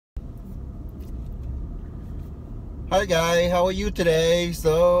Hi guys, how are you today?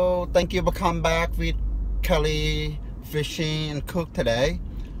 So thank you for coming back with Kelly Fishing and Cook today.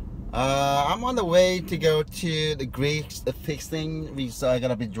 I'm on the way to go to the Greeks fixing. We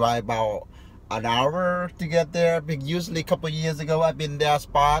gonna be drive about an hour to get there. But usually a couple years ago I've been there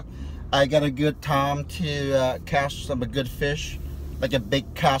spot. I got a good time to catch some good fish, like a big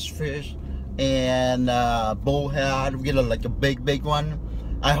catfish and bullhead. We get like a big one.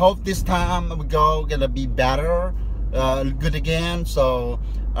 I hope this time we gonna be better. Good again. So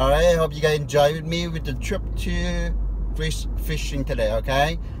all right, I hope you guys enjoy with me with the trip to fishing today.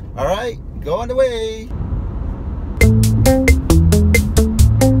 Okay, all right, go on the way.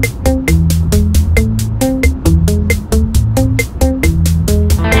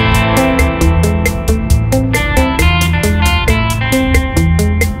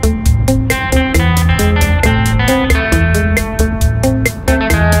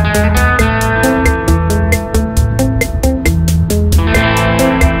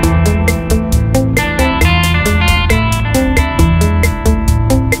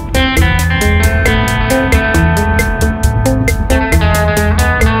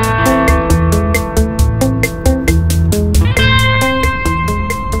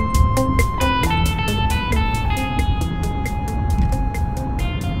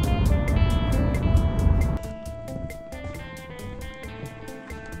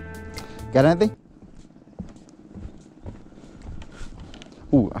 Got anything?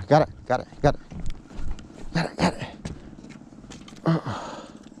 Ooh, I got it.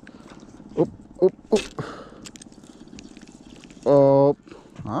 Oop. Oh,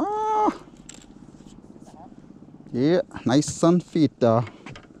 ah. Yeah, nice sunfish.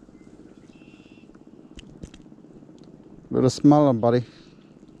 Little smaller, buddy.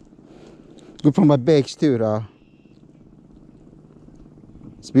 Good for my baits too, though.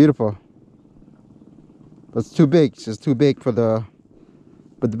 It's beautiful. But it's too big. It's too big for the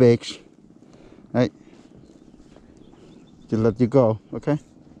baits. Right? Just let you go, okay?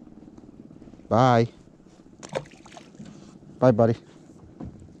 Bye. Bye, buddy.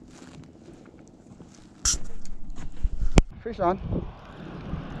 Fish on.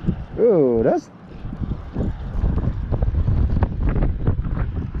 Ooh, that's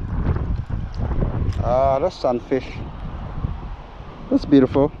sunfish. That's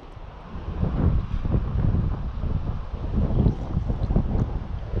beautiful.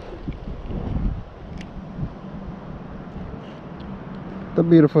 The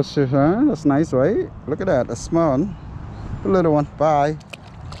beautiful fish, huh? That's nice, right? Look at that, a small one. The little one. Bye.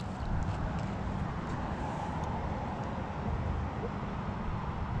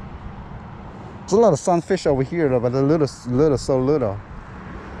 There's a lot of sunfish over here, though, but they're so little.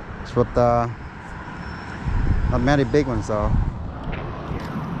 It's what not many big ones, though.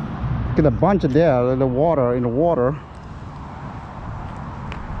 Get a bunch of there in the water.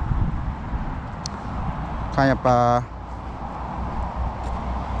 Kind of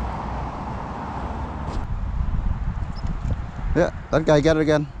yeah, that guy got it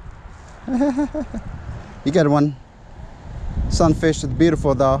again. You got one. Sunfish is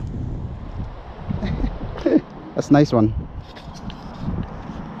beautiful, though. That's a nice one.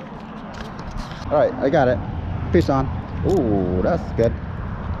 All right, I got it. Fish on. Ooh, that's good.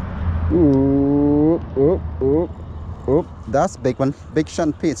 Ooh. That's a big one. Big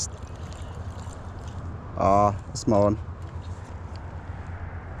sunfish. Oh, small one.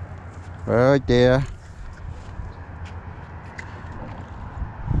 Right there.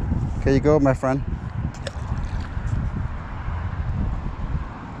 Here you go, my friend.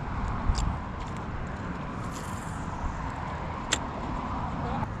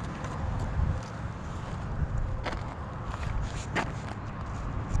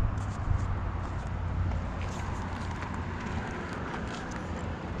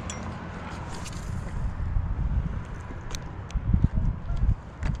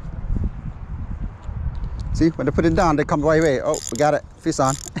 See, when they put it down, they come right away. Oh, we got it. Fish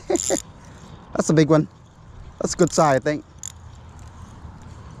on. That's a big one. That's a good size, I think.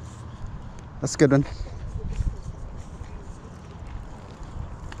 That's a good one.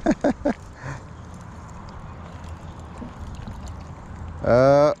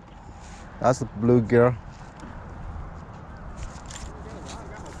 That's a bluegill.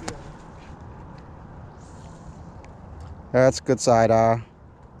 That's a good size.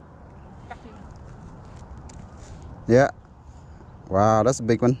 Yeah. Wow, that's a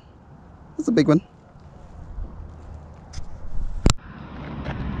big one. That's a big one.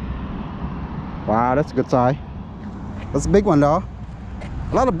 Wow, that's a good size. That's a big one, though.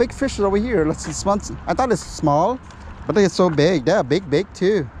 A lot of big fish over here. Let's see, I thought it's small, but they're so big. They're big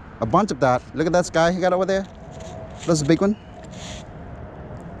too. A bunch of that. Look at that guy he got over there. That's a big one.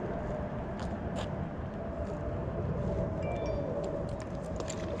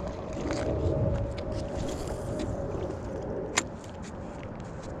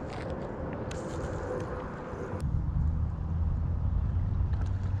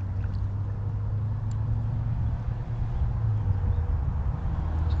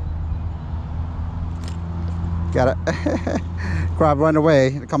 Got it. Crab run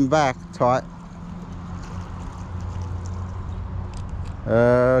away, come back, try it.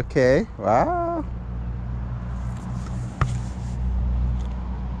 Okay, wow.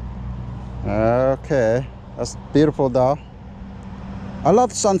 Okay, that's beautiful though. I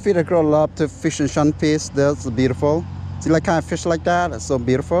love sunfish. I grow up to fish and sunfish. That's beautiful. See, like kind of fish like that. That's so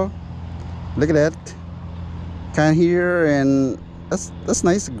beautiful. Look at that. Kind of here, and that's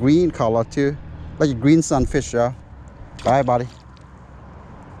nice green color too, like a green sunfish. Yeah. Bye, buddy.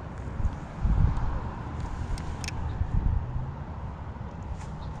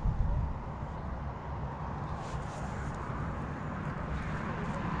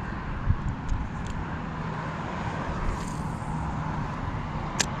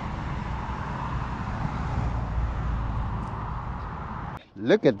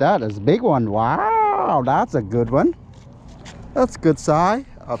 Look at that, it's a big one. Wow, that's a good one. That's good size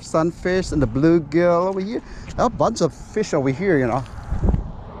of sunfish and the bluegill over here. A bunch of fish over here, you know.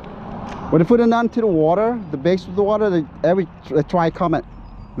 When they put it onto the water, the base of the water, they try comment.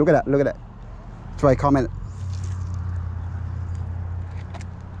 Look at that, look at that. Try comment.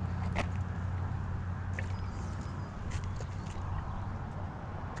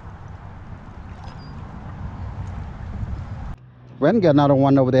 When got another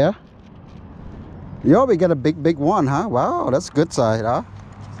one over there. Yo, we got a big one, huh? Wow, that's good size, huh?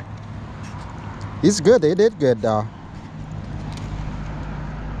 He's good, they did good though.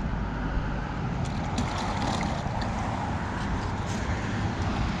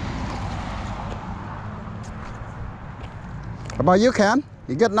 How about you, Ken?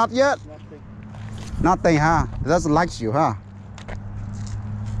 You got not yet? Nothing. Nothing, huh? He doesn't like you, huh?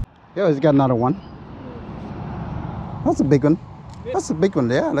 Yeah, he's got another one. That's a big one. That's a big one,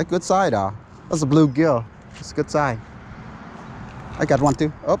 yeah, like good side. That's a bluegill. It's a good side. I got one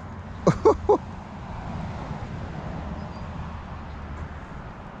too. Oh.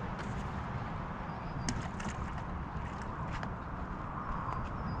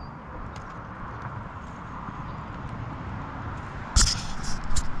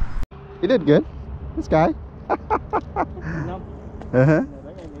 He did good. This guy. Uh-huh.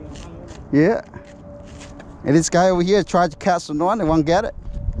 Yeah. And this guy over here tried to catch one and won't get it.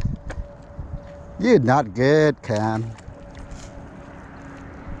 You're not good, Ken.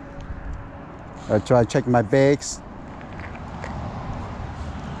 I try to check my baits.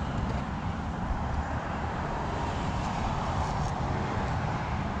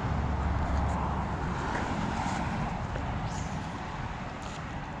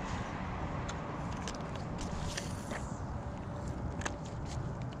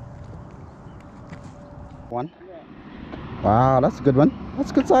 One. Wow, that's a good one.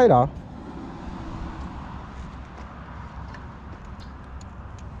 That's a good side, huh?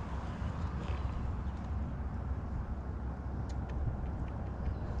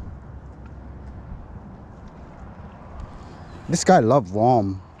 This guy loves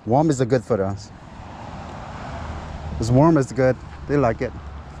worm. Worm is good for us. This worm is good. They like it.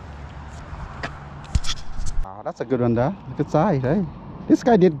 Wow, that's a good one though. Good side, hey. This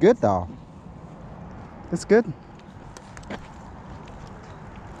guy did good though. It's good.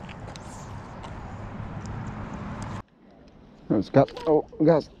 It's got, oh,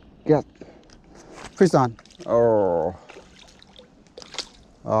 got fish on. Oh,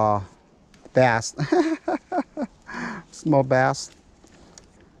 bass. Small bass.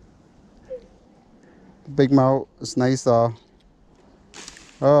 Big mouth. It's nice. Oh,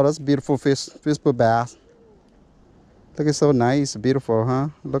 that's beautiful fish. Fish for bass. Look, it's so nice, beautiful, huh?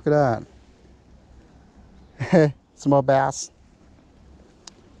 Look at that. Small bass.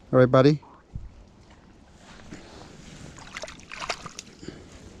 All right, buddy.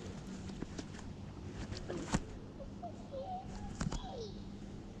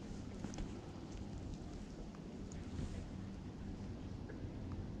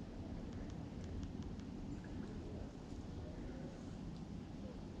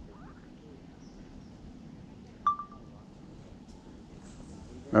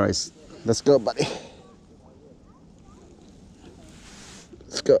 All right, let's go, buddy.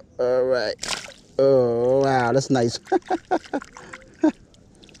 Let's go. All right. Oh, wow, that's nice.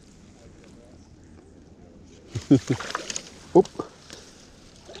 Oop.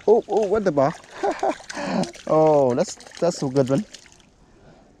 Oh, what the ball? Oh, that's a good one.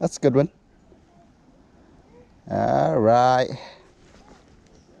 That's a good one. All right.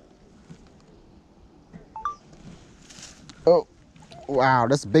 Oh, wow,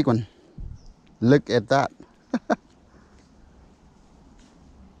 that's a big one. Look at that.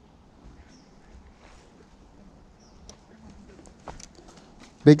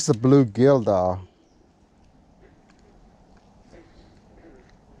 Big's a bluegill though.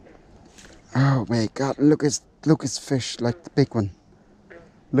 Oh my God! Look at fish like the big one.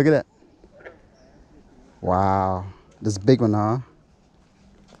 Look at that. Wow, this big one, huh?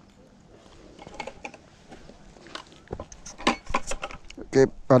 Okay,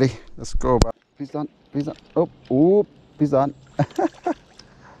 buddy, let's go. Please don't. Please don't. Oh, oop. Please don't.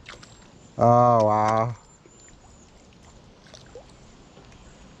 Oh wow.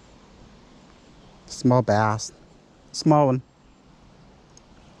 Small bass. Small one.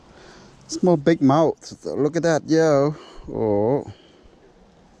 Small big mouth. Look at that, yo. Oh.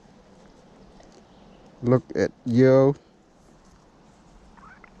 Look at yo.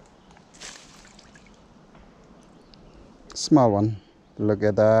 Small one. Look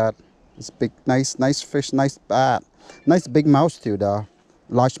at that. It's big, nice fish, nice bat. Nice big mouse too, though.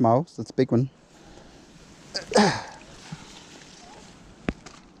 Large mouse. That's a big one.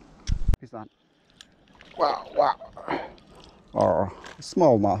 Please don't. Wow, wow. Oh,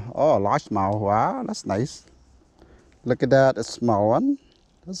 small mouth. Oh, large mouth. Wow, that's nice. Look at that, a small one.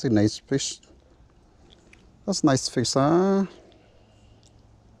 That's a nice fish. That's nice fish, huh?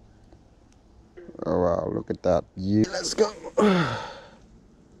 Oh wow, look at that. Yeah. Let's go.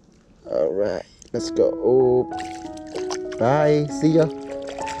 All right, let's go. Oh, bye. See ya.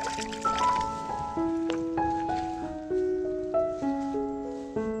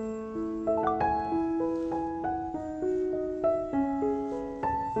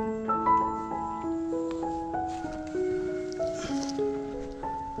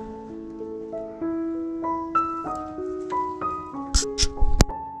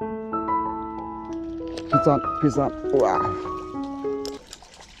 Peace on, peace on. Wow,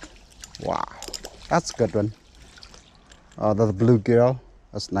 wow. That's a good one. Oh, that's a bluegill.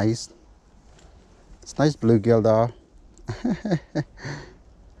 That's nice. It's nice bluegill though.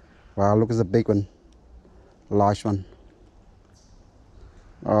 Wow, look at the big one. Large one.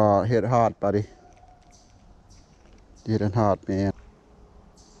 Oh, hit hard, buddy. Hit it hard, man.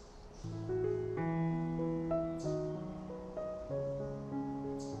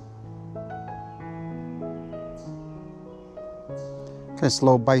 Okay,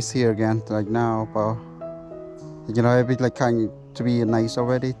 slow bites here again, like now, but you know, it's like kind to be nice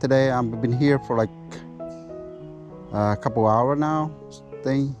already. Today I've been here for like a couple hours now.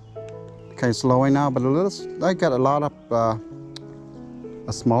 Staying kind of slowing now, but a little. I got a lot of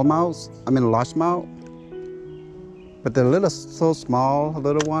a small mouse. I mean, a large mouth. But the little so small,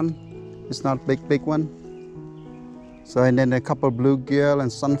 little one. It's not big one. So and then a couple of bluegill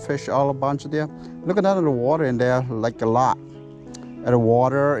and sunfish, all a bunch of there. Look at that in the water in there, like a lot. At the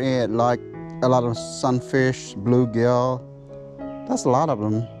water and like a lot of sunfish, bluegill. That's a lot of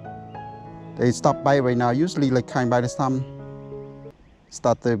them. They stop bite right now. Usually like kind by this time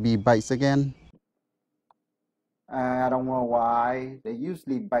start to be bites again. I don't know why. They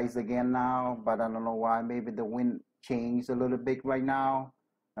usually bites again now, but I don't know why. Maybe the wind changed a little bit right now.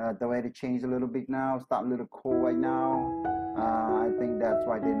 The weather changed a little bit now. Start a little cold right now. I think that's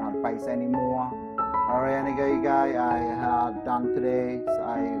why they're not bites anymore. All right, anyway, guys, I have done today. So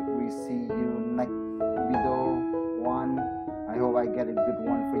I will see you next video one. I hope I get a good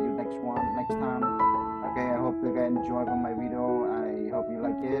one for you next time. Okay, I hope you guys enjoyed my video. I hope you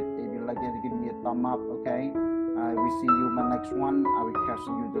like it. If you like it, give me a thumb up. Okay. I will see you in my next one. I will catch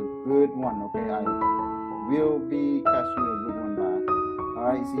you the good one. Okay, I will be catch you a good one back. All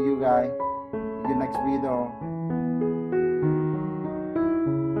right, see you guys. See you next video.